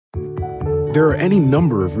There are any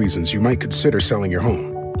number of reasons you might consider selling your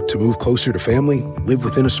home. To move closer to family, live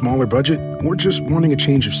within a smaller budget, or just wanting a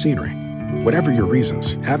change of scenery. Whatever your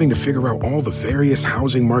reasons, having to figure out all the various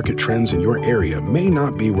housing market trends in your area may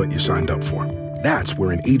not be what you signed up for. That's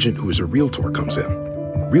where an agent who is a Realtor comes in.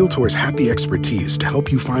 Realtors have the expertise to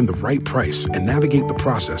help you find the right price and navigate the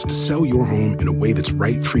process to sell your home in a way that's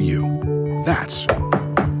right for you. That's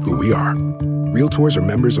who we are. Realtors are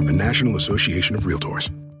members of the National Association of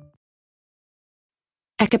Realtors.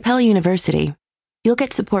 At Capella University, you'll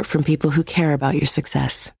get support from people who care about your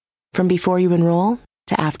success. From before you enroll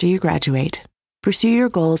to after you graduate, pursue your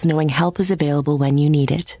goals knowing help is available when you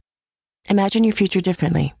need it. Imagine your future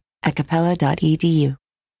differently at capella.edu.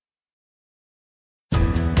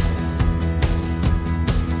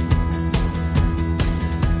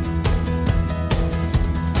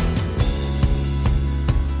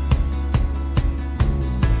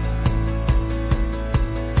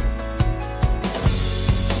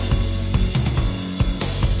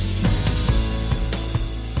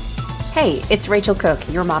 Hey, it's Rachel Cook,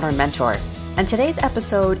 your modern mentor. And today's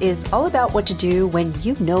episode is all about what to do when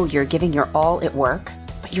you know you're giving your all at work,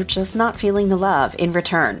 but you're just not feeling the love in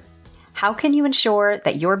return. How can you ensure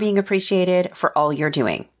that you're being appreciated for all you're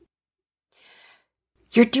doing?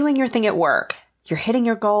 You're doing your thing at work. You're hitting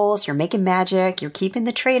your goals, you're making magic, you're keeping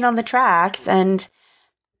the train on the tracks, and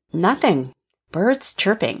nothing. Birds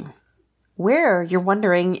chirping. Where, you're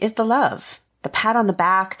wondering, is the love? The pat on the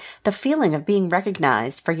back, the feeling of being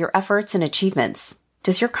recognized for your efforts and achievements.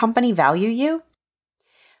 Does your company value you?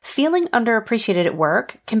 Feeling underappreciated at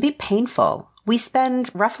work can be painful. We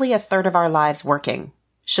spend roughly a third of our lives working.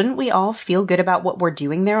 Shouldn't we all feel good about what we're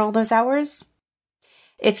doing there all those hours?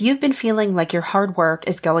 If you've been feeling like your hard work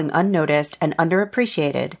is going unnoticed and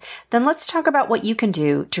underappreciated, then let's talk about what you can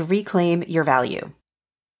do to reclaim your value.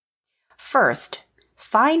 First,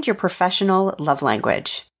 find your professional love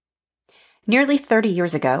language. Nearly 30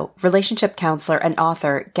 years ago, relationship counselor and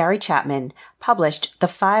author Gary Chapman published The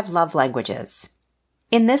 5 Love Languages.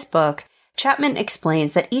 In this book, Chapman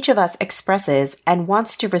explains that each of us expresses and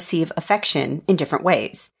wants to receive affection in different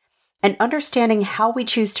ways, and understanding how we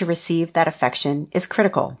choose to receive that affection is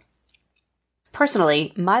critical.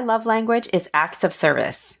 Personally, my love language is acts of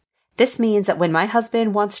service. This means that when my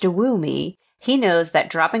husband wants to woo me, he knows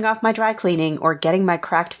that dropping off my dry cleaning or getting my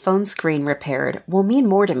cracked phone screen repaired will mean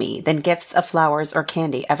more to me than gifts of flowers or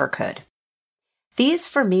candy ever could. These,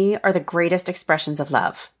 for me, are the greatest expressions of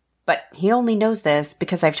love. But he only knows this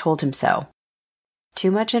because I've told him so.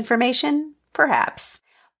 Too much information? Perhaps.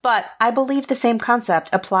 But I believe the same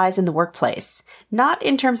concept applies in the workplace, not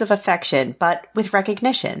in terms of affection, but with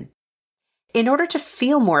recognition. In order to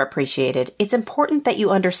feel more appreciated, it's important that you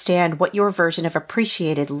understand what your version of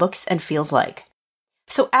appreciated looks and feels like.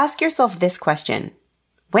 So ask yourself this question.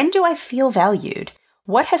 When do I feel valued?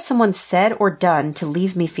 What has someone said or done to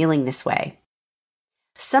leave me feeling this way?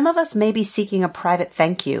 Some of us may be seeking a private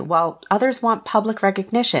thank you, while others want public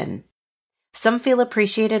recognition. Some feel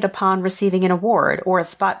appreciated upon receiving an award or a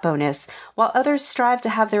spot bonus, while others strive to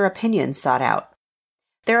have their opinions sought out.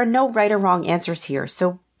 There are no right or wrong answers here,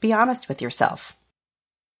 so be honest with yourself.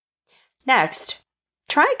 Next,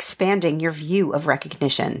 try expanding your view of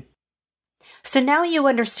recognition. So now you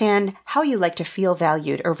understand how you like to feel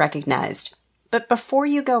valued or recognized. But before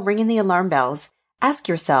you go ringing the alarm bells, ask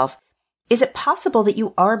yourself, is it possible that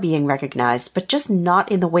you are being recognized, but just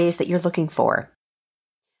not in the ways that you're looking for?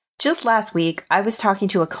 Just last week, I was talking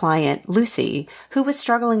to a client, Lucy, who was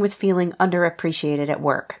struggling with feeling underappreciated at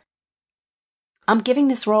work. I'm giving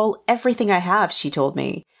this role everything I have, she told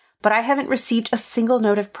me, but I haven't received a single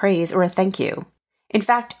note of praise or a thank you. In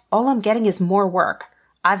fact, all I'm getting is more work.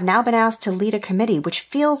 I've now been asked to lead a committee, which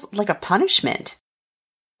feels like a punishment.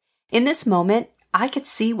 In this moment, I could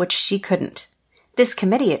see what she couldn't. This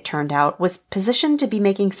committee, it turned out, was positioned to be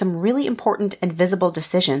making some really important and visible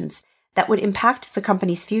decisions that would impact the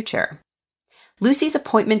company's future. Lucy's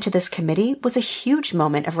appointment to this committee was a huge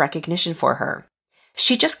moment of recognition for her.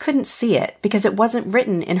 She just couldn't see it because it wasn't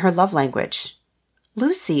written in her love language.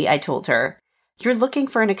 Lucy, I told her, you're looking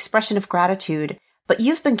for an expression of gratitude, but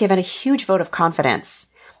you've been given a huge vote of confidence.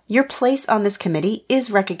 Your place on this committee is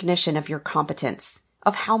recognition of your competence,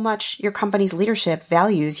 of how much your company's leadership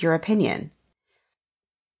values your opinion.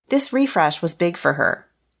 This refresh was big for her.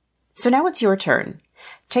 So now it's your turn.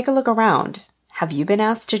 Take a look around. Have you been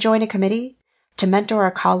asked to join a committee? To mentor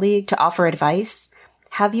a colleague? To offer advice?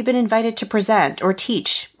 Have you been invited to present or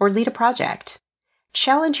teach or lead a project?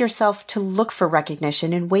 Challenge yourself to look for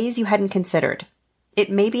recognition in ways you hadn't considered. It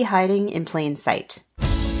may be hiding in plain sight.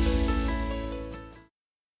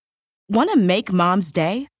 Want to make Mom's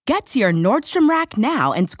day? Get to your Nordstrom Rack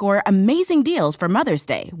now and score amazing deals for Mother's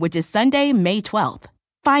Day, which is Sunday, May 12th.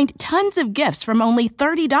 Find tons of gifts from only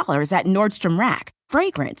 $30 at Nordstrom Rack.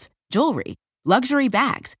 Fragrance, jewelry, luxury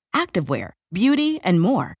bags, activewear, beauty, and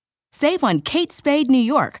more. Save on Kate Spade New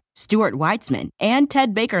York, Stuart Weitzman, and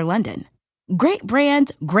Ted Baker London. Great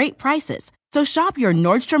brands, great prices. So shop your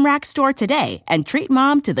Nordstrom Rack store today and treat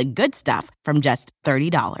mom to the good stuff from just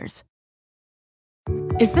 $30.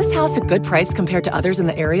 Is this house a good price compared to others in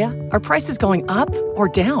the area? Are prices going up or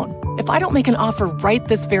down? If I don't make an offer right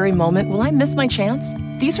this very moment, will I miss my chance?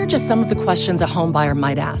 These are just some of the questions a home buyer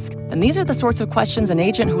might ask. And these are the sorts of questions an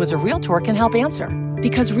agent who is a Realtor can help answer.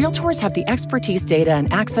 Because Realtors have the expertise, data,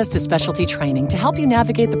 and access to specialty training to help you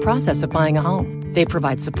navigate the process of buying a home. They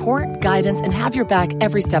provide support, guidance, and have your back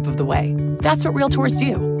every step of the way. That's what Realtors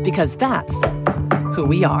do, because that's who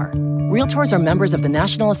we are. Realtors are members of the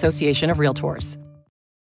National Association of Realtors.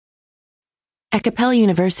 At Capella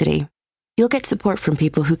University, you'll get support from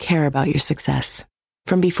people who care about your success.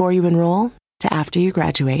 From before you enroll to after you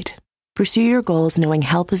graduate, pursue your goals knowing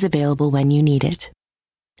help is available when you need it.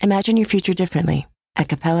 Imagine your future differently at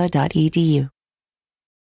capella.edu.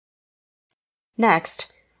 Next,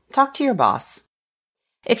 talk to your boss.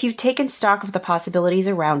 If you've taken stock of the possibilities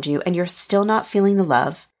around you and you're still not feeling the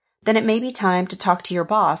love, then it may be time to talk to your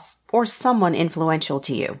boss or someone influential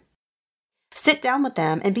to you. Sit down with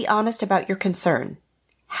them and be honest about your concern.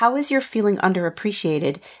 How is your feeling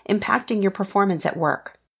underappreciated impacting your performance at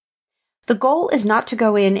work? The goal is not to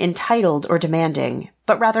go in entitled or demanding,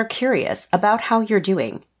 but rather curious about how you're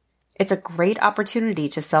doing. It's a great opportunity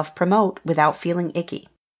to self-promote without feeling icky.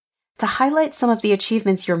 To highlight some of the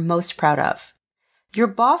achievements you're most proud of. Your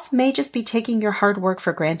boss may just be taking your hard work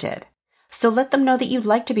for granted, so let them know that you'd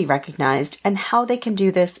like to be recognized and how they can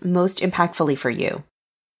do this most impactfully for you.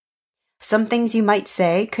 Some things you might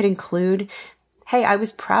say could include, hey, I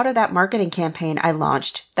was proud of that marketing campaign I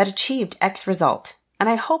launched that achieved X result, and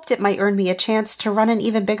I hoped it might earn me a chance to run an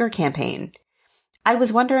even bigger campaign. I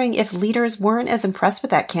was wondering if leaders weren't as impressed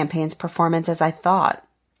with that campaign's performance as I thought.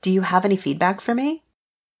 Do you have any feedback for me?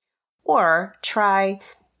 Or try,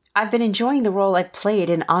 I've been enjoying the role I've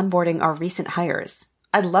played in onboarding our recent hires.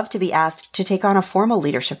 I'd love to be asked to take on a formal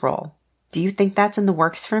leadership role. Do you think that's in the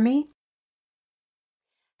works for me?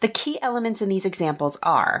 The key elements in these examples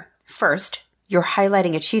are, first, you're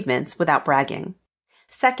highlighting achievements without bragging.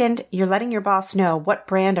 Second, you're letting your boss know what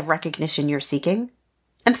brand of recognition you're seeking.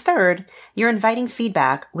 And third, you're inviting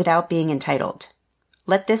feedback without being entitled.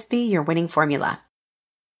 Let this be your winning formula.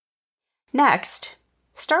 Next,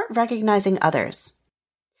 start recognizing others.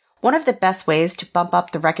 One of the best ways to bump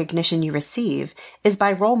up the recognition you receive is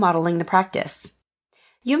by role modeling the practice.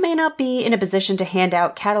 You may not be in a position to hand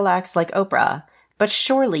out Cadillacs like Oprah, but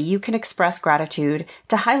surely you can express gratitude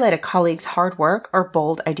to highlight a colleague's hard work or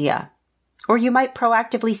bold idea. Or you might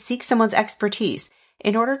proactively seek someone's expertise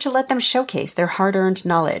in order to let them showcase their hard-earned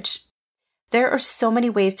knowledge. There are so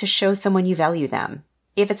many ways to show someone you value them.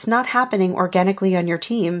 If it's not happening organically on your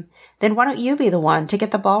team, then why don't you be the one to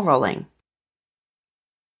get the ball rolling?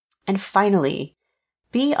 And finally,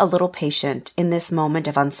 be a little patient in this moment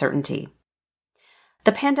of uncertainty.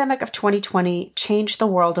 The pandemic of 2020 changed the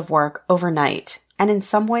world of work overnight, and in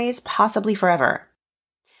some ways, possibly forever.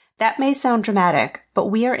 That may sound dramatic,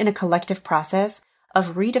 but we are in a collective process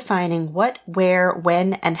of redefining what, where,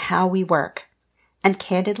 when, and how we work. And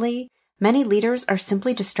candidly, many leaders are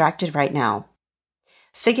simply distracted right now.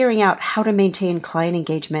 Figuring out how to maintain client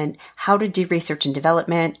engagement, how to do research and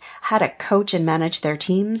development, how to coach and manage their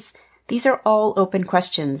teams, these are all open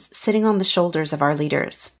questions sitting on the shoulders of our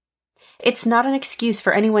leaders. It's not an excuse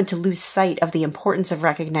for anyone to lose sight of the importance of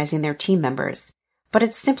recognizing their team members, but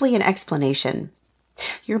it's simply an explanation.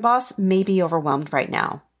 Your boss may be overwhelmed right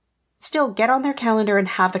now. Still, get on their calendar and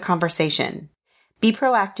have the conversation. Be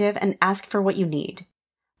proactive and ask for what you need,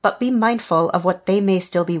 but be mindful of what they may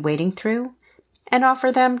still be wading through and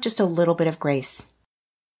offer them just a little bit of grace.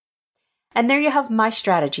 And there you have my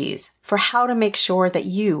strategies for how to make sure that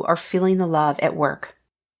you are feeling the love at work.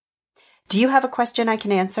 Do you have a question I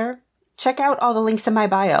can answer? Check out all the links in my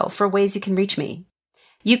bio for ways you can reach me.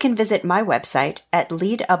 You can visit my website at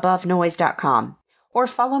leadabovenoise.com or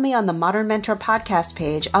follow me on the Modern Mentor podcast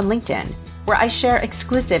page on LinkedIn, where I share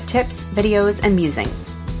exclusive tips, videos, and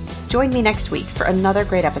musings. Join me next week for another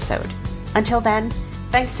great episode. Until then,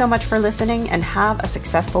 thanks so much for listening and have a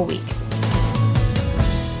successful week.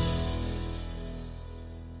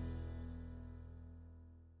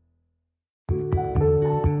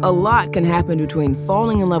 A lot can happen between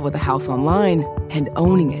falling in love with a house online and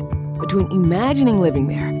owning it, between imagining living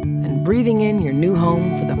there and breathing in your new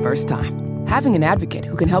home for the first time. Having an advocate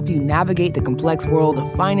who can help you navigate the complex world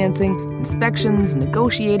of financing, inspections,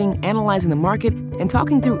 negotiating, analyzing the market, and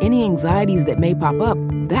talking through any anxieties that may pop up,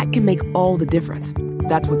 that can make all the difference.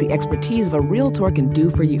 That's what the expertise of a Realtor can do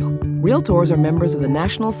for you. Realtors are members of the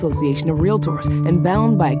National Association of Realtors and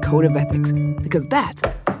bound by a code of ethics, because that's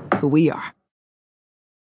who we are.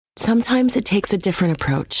 Sometimes it takes a different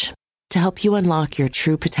approach to help you unlock your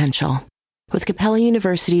true potential. With Capella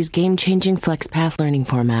University's game-changing FlexPath learning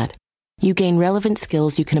format, you gain relevant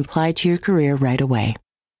skills you can apply to your career right away.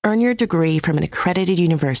 Earn your degree from an accredited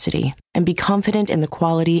university and be confident in the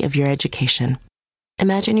quality of your education.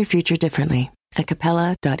 Imagine your future differently at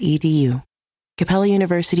capella.edu. Capella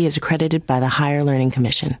University is accredited by the Higher Learning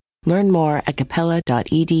Commission. Learn more at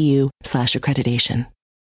capella.edu/accreditation.